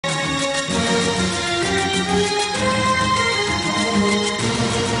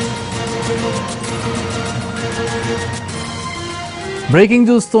Breaking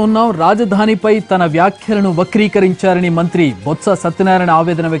చూస్తున్నాం. రాజధానిపై తన వ్యాఖ్యలను వక్రీకరించారని మంత్రి బొత్స సత్యనారాయణ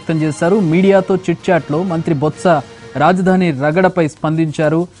ఆవేదన వ్యక్తం చేశారు. మీడియాతో చిట్ చాట్లో మంత్రి బొత్స రాజధాని రగడపై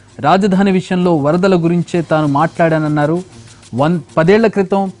స్పందించారు. రాజధాని విషయంలో వరదల గురించే తాను మాట్లాడానన్నారు. 10 ఏళ్ల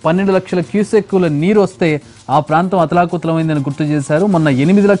క్రితం 12 లక్షల క్యూసెక్కుల నీరు వస్తే ఆ ప్రాంతం అతలాకుతలమైందని గుర్తు చేశారు. మొన్న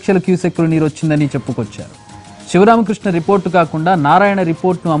 8 లక్షల క్యూసెక్కుల నీరు వచ్చిందని చెప్పుకొచ్చారు. శివరామకృష్ణ రిపోర్టు కాకుండా నారాయణ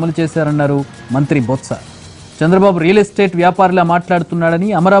రిపోర్టును అమలు చేశారన్నారు మంత్రి బొత్స. చంద్రబాబు రియల్ ఎస్టేట్ వ్యాపారిలా మాట్లాడుతున్నాడని,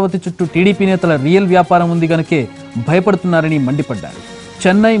 అమరావతి చుట్టూ టీడీపీ నేతల రియల్ వ్యాపారం ఉంది గనుకే భయపడుతున్నారని మండిపడ్డారు.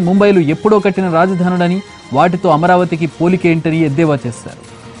 చెన్నై, ముంబైలు ఎప్పుడో కట్టిన రాజధానులని, వాటితో అమరావతికి పోలికేంటని ఎద్దేవా చేశారు.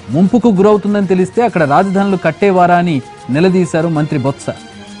 ముంపుకు గురవుతుందని తెలిస్తే అక్కడ రాజధానులు కట్టేవారా అని నిలదీశారు మంత్రి బొత్స.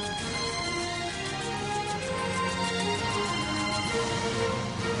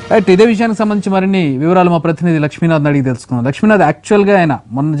 ఇదే విషయానికి సంబంధించి మరిన్ని వివరాలు మా ప్రతినిధి లక్ష్మీనాథ్ అడిగి తెలుసుకున్నాం. లక్ష్మీనాథ్, యాక్చువల్గా ఆయన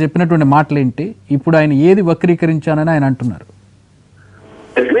మొన్న చెప్పినటువంటి మాటలు ఏంటి, ఇప్పుడు ఆయన ఏది వక్రీకరించానని ఆయన అంటున్నారు?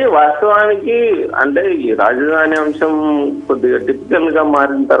 వాస్తవానికి అంటే ఈ రాజధాని అంశం కొద్దిగా టిపికల్ గా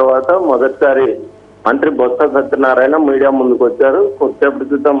మారిన తర్వాత మొదటిసారి మంత్రి బొత్స సత్యనారాయణ మీడియా ముందుకు వచ్చారు. కొద్దిసేపటి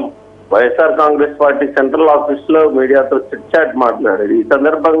క్రితం YSR Congress party central office లో మీడియాతో చిట్ చాట్ మాట్లాడారు. ఈ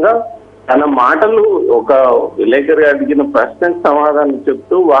సందర్భంగా తన మాటలు ఒక విలేకరి అడిగిన ప్రశ్నకు సమాధానం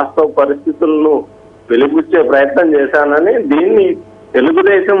చెప్తూ వాస్తవ పరిస్థితులను వెలిబుచ్చే ప్రయత్నం చేశానని, దీన్ని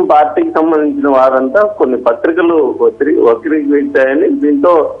తెలుగుదేశం పార్టీకి సంబంధించిన వారంతా కొన్ని పత్రికలు వక్రీకరించాయని,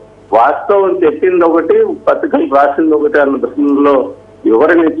 దీంతో వాస్తవం చెప్పింది ఒకటి, పత్రికలు రాసింది ఒకటి అన్న దృష్టిలో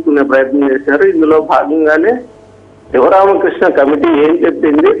వివరణ ఇచ్చుకునే ప్రయత్నం చేశారు. ఇందులో భాగంగానే శివరామకృష్ణ కమిటీ ఏం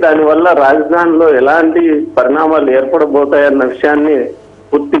చెప్పింది, దానివల్ల రాజధానిలో ఎలాంటి పరిణామాలు ఏర్పడబోతాయన్న విషయాన్ని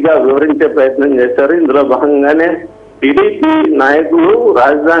పూర్తిగా వివరించే ప్రయత్నం చేశారు. ఇందులో భాగంగానే టీడీపీ నాయకులు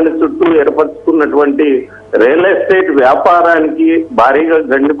రాజధాని చుట్టూ ఏర్పరచుకున్నటువంటి రియల్ ఎస్టేట్ వ్యాపారానికి భారీగా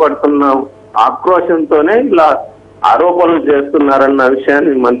గండిపడుతున్న ఆక్రోశంతోనే ఇలా ఆరోపణలు చేస్తున్నారన్న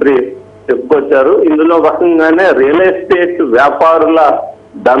విషయాన్ని మంత్రి చెప్పుకొచ్చారు. ఇందులో భాగంగానే రియల్ ఎస్టేట్ వ్యాపారుల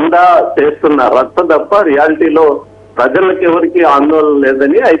దందా చేస్తున్న రచ్చ తప్ప రియాలిటీలో ప్రజలకు ఎవరికి ఆందోళన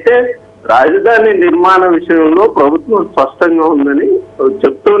లేదని, అయితే రాజధాని నిర్మాణ విషయంలో ప్రభుత్వం స్పష్టంగా ఉందని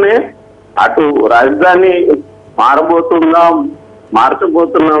చెప్తూనే అటు రాజధాని మారబోతుందా,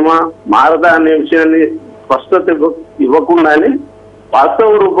 మార్చబోతున్నామా, మారదా అనే విషయాన్ని స్పష్టత ఇవ్వకుండానే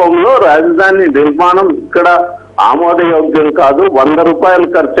వాస్తవ రూపంలో రాజధాని నిర్మాణం ఇక్కడ ఆమోదయోగ్యం కాదు, 100 రూపాయలు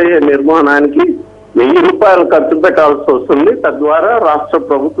ఖర్చు అయ్యే నిర్మాణానికి 1000 రూపాయలు ఖర్చు పెట్టాల్సి వస్తుంది, తద్వారా రాష్ట్ర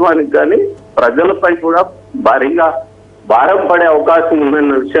ప్రభుత్వానికి కానీ ప్రజలపై కూడా భారీగా భారం పడే అవకాశం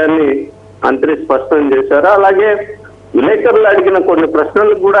ఉందన్న విషయాన్ని మంత్రి స్పష్టం చేశారు. అలాగే విలేకరులు అడిగిన కొన్ని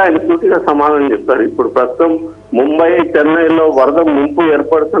ప్రశ్నలకు కూడా ఆయన సూటిగా సమాధానం చెప్పారు. ఇప్పుడు ప్రస్తుతం ముంబై, చెన్నైలో వరద ముంపు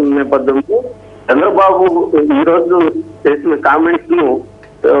ఏర్పడుతున్న నేపథ్యంలో చంద్రబాబు ఈ రోజు చేసిన కామెంట్స్ ను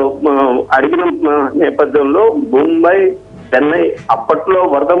అడిగిన నేపథ్యంలో ముంబై, చెన్నై అప్పట్లో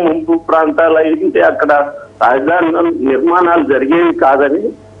వరద ముంపు ప్రాంతాలు అయితే అక్కడ రాజధాని నిర్మాణాలు జరిగేవి కాదని,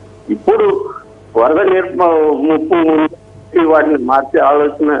 ఇప్పుడు వరద ముప్పు వాటిని మార్చే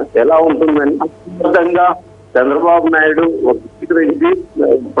ఆలోచన ఎలా ఉంటుందని విధంగా చంద్రబాబు నాయుడు వక్రీకరించి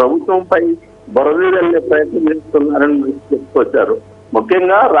ప్రభుత్వంపై బురద జల్లే ప్రయత్నం చేస్తున్నారని చెప్పుకొచ్చారు.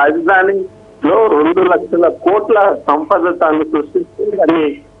 ముఖ్యంగా రాజధానిలో 2 లక్షల కోట్ల సంపద తాను సృష్టిస్తూ దాన్ని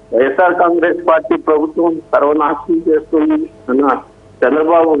వైఎస్ఆర్ కాంగ్రెస్ పార్టీ ప్రభుత్వం సర్వనాశనం చేస్తుంది అన్న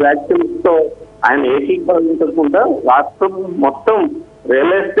చంద్రబాబు వ్యాఖ్యలతో ఆయన ఏకీభవించకుండా రాష్ట్రం మొత్తం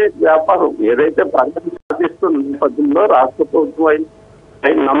రియల్ ఎస్టేట్ వ్యాపారం ఏదైతే ప్రగతి సాధిస్తున్న నేపథ్యంలో రాష్ట్ర ప్రభుత్వం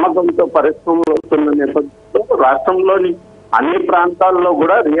నమ్మకంతో పరిశ్రమలు వస్తున్న నేపథ్యంలో రాష్ట్రంలోని అన్ని ప్రాంతాల్లో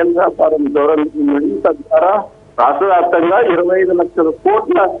కూడా రియల్ వ్యాపారం దూరంతుందని, తద్వారా రాష్ట్ర వ్యాప్తంగా 25 లక్షల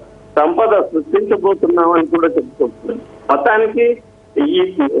కోట్ల సంపద సృష్టించబోతున్నామని కూడా చెప్పుకుంటున్నారు. మొత్తానికి ఈ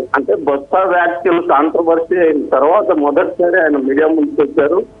అంటే బొత్స వ్యాఖ్యలు కాంట్రవర్సీ అయిన తర్వాత మొదటిసారి ఆయన మీడియా ముందుకు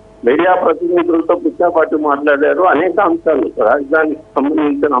వచ్చారు. మీడియా ప్రతినిధులతో పిచ్చాపాటి మాట్లాడారు. అనేక అంశాలు, రాజధానికి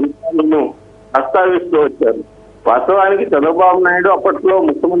సంబంధించిన అంశాలను ప్రస్తావిస్తూ వచ్చారు. వాస్తవానికి చంద్రబాబు నాయుడు అప్పట్లో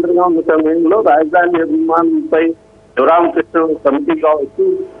ముఖ్యమంత్రిగా ఉన్న సమయంలో రాజధాని నిర్మాణంపై శివరామకృష్ణ కమిటీ కావచ్చు,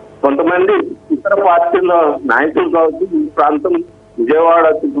 కొంతమంది ఇతర పార్టీల నాయకులు కావచ్చు, ఈ ప్రాంతం విజయవాడ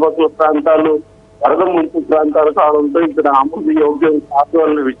చుట్టుపక్కల ప్రాంతాలు వరద ముంపు ప్రాంతాలు కావడంతో ఇక్కడ ఆమోదయోగ్యం కాదు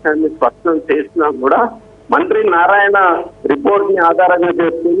అన్న విషయాన్ని స్పష్టం చేసినా కూడా మంత్రి నారాయణ రిపోర్ట్ ని ఆధారంగా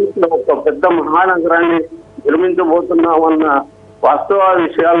చేసుకుని ఒక పెద్ద మహానగరాన్ని నిర్మించబోతున్నామన్న వాస్తవ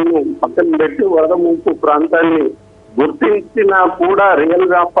విషయాలను పక్కన పెట్టి వరద ముంపు ప్రాంతాన్ని గుర్తించినా కూడా రియల్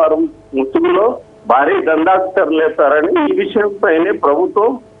వ్యాపారం ముసుగులో భారీ దందాక్షరులేస్తారని, ఈ విషయంపైనే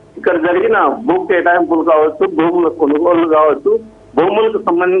ప్రభుత్వం ఇక్కడ జరిగిన భూ కేటాయింపులు కావచ్చు, భూముల కొనుగోలు కావచ్చు, భూములకు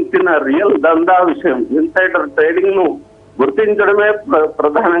సంబంధించిన రియల్ దందా విషయం, ఇన్సైడర్ ట్రేడింగ్ ను గుర్తించడమే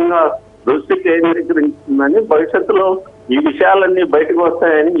ప్రధానంగా దృష్టి కేంద్రీకరించిందని, భవిష్యత్తులో ఈ విషయాలన్నీ బయటకు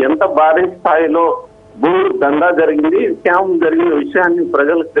వస్తాయని, ఎంత భారీ స్థాయిలో భూ దందా జరిగింది, స్కామ్ జరిగిన విషయాన్ని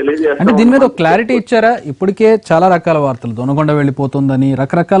ప్రజలకు తెలియజేస్తారు. అంటే దీని మీద ఒక క్లారిటీ ఇచ్చారా? ఇప్పటికే చాలా రకాల వార్తలు, దొనగొండ వెళ్ళిపోతుందని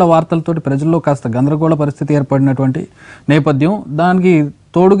రకరకాల వార్తలతోటి ప్రజల్లో కాస్త గందరగోళ పరిస్థితి ఏర్పడినటువంటి నేపథ్యం, దానికి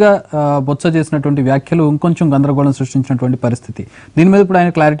తోడుగా బొత్స చేసినటువంటి వ్యాఖ్యలు ఇంకొంచెం గందరగోళం సృష్టించినటువంటి పరిస్థితి. దీని మీద ఇప్పుడు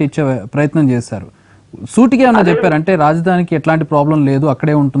ఆయన క్లారిటీ ఇచ్చే ప్రయత్నం చేశారు. సూటిగా ఏమన్నా చెప్పారు అంటే రాజధానికి ఎట్లాంటి ప్రాబ్లం లేదు,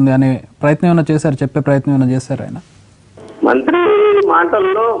 అక్కడే ఉంటుంది అనే ప్రయత్నం ఏమైనా చేశారు, చెప్పే ప్రయత్నం ఏమైనా చేశారు ఆయన? మంత్రి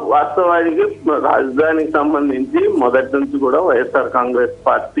మాటల్లో వాస్తవానికి రాజధానికి సంబంధించి మొదటి నుంచి కూడా వైఎస్ఆర్ కాంగ్రెస్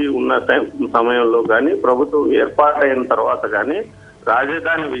పార్టీ ఉన్న సమయంలో కానీ, ప్రభుత్వం ఏర్పాటైన తర్వాత కానీ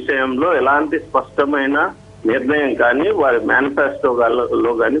రాజధాని విషయంలో ఎలాంటి స్పష్టమైన నిర్ణయం కానీ వారి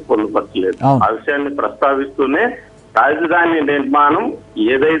మేనిఫెస్టోలో కానీ పొందుపరచలేదు. ఆ విషయాన్ని ప్రస్తావిస్తూనే రాజధాని నిర్మాణం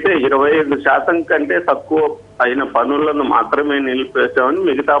ఏదైతే 25% కంటే తక్కువ అయిన పనులను మాత్రమే నిలిపేశామని,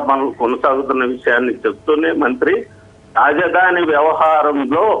 మిగతా పనులు కొనసాగుతున్న విషయాన్ని చెప్తూనే మంత్రి రాజధాని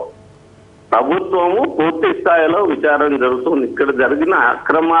వ్యవహారంలో ప్రభుత్వము పూర్తి స్థాయిలో విచారణ జరుగుతుంది. ఇక్కడ జరిగిన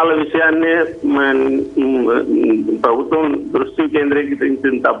అక్రమాల విషయాన్ని ప్రభుత్వం దృష్టి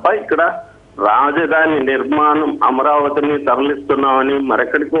కేంద్రీకరించింది తప్ప ఇక్కడ రాజధాని నిర్మాణం, అమరావతిని తరలిస్తున్నామని,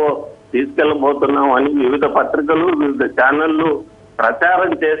 మరెక్కడికో తీసుకెళ్లబోతున్నామని వివిధ పత్రికలు, వివిధ ఛానళ్లు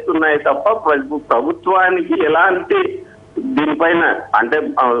ప్రచారం చేస్తున్నాయి తప్ప ప్రభుత్వానికి ఎలాంటి దీనిపైన అంటే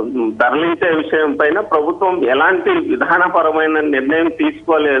తరలించే విషయం పైన ప్రభుత్వం ఎలాంటి విధానపరమైన నిర్ణయం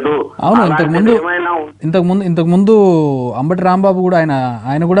తీసుకోలేదు. అవును, ఇంతకు ముందు అంబటి రాంబాబు కూడా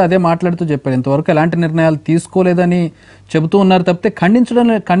ఆయన కూడా అదే మాట్లాడుతూ చెప్పారు, ఇంతవరకు ఎలాంటి నిర్ణయాలు తీసుకోలేదని చెబుతూ ఉన్నారు తప్పితే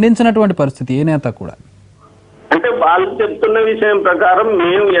ఖండించినటువంటి పరిస్థితి ఏ నేత కూడా. అంటే వాళ్ళు చెప్తున్న విషయం ప్రకారం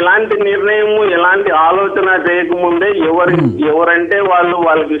మేము ఎలాంటి నిర్ణయము, ఎలాంటి ఆలోచన చేయకముందే ఎవరంటే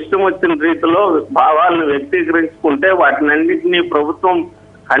వాళ్ళకి ఇష్టం వచ్చిన రీతిలో భావాలను వ్యక్తీకరించుకుంటే వాటినన్నింటినీ ప్రభుత్వం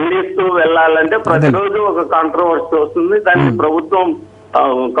ఖండిస్తూ వెళ్లాలంటే ప్రతిరోజు ఒక కాంట్రవర్సీ వస్తుంది. దాన్ని ప్రభుత్వం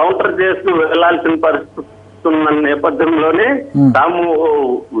కౌంటర్ చేస్తూ వెళ్లాల్సిన పరిస్థితి ఉన్న నేపథ్యంలోనే తాము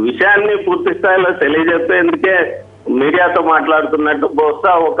విషయాన్ని పూర్తి స్థాయిలో తెలియజెప్పేందుకే మీడియాతో మాట్లాడుతున్నట్టు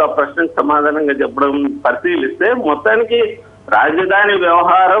బహుశా ఒక ప్రశ్నకు సమాధానంగా చెప్పడం పరిశీలిస్తే మొత్తానికి రాజధాని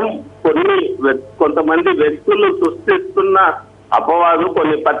వ్యవహారం కొంతమంది వ్యక్తులు సృష్టిస్తున్న అపవాదు,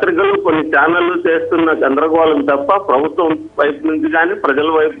 కొన్ని పత్రికలు, కొన్ని ఛానళ్లు చేస్తున్న గందరగోళం తప్ప ప్రభుత్వం వైపు నుంచి కానీ ప్రజల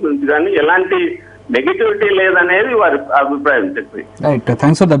వైపు నుంచి కానీ ఎలాంటి నెగిటివిటీ లేదనేది వారి అభిప్రాయం. చెప్పి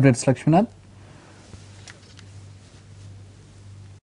thanks for the updates Lakshminath.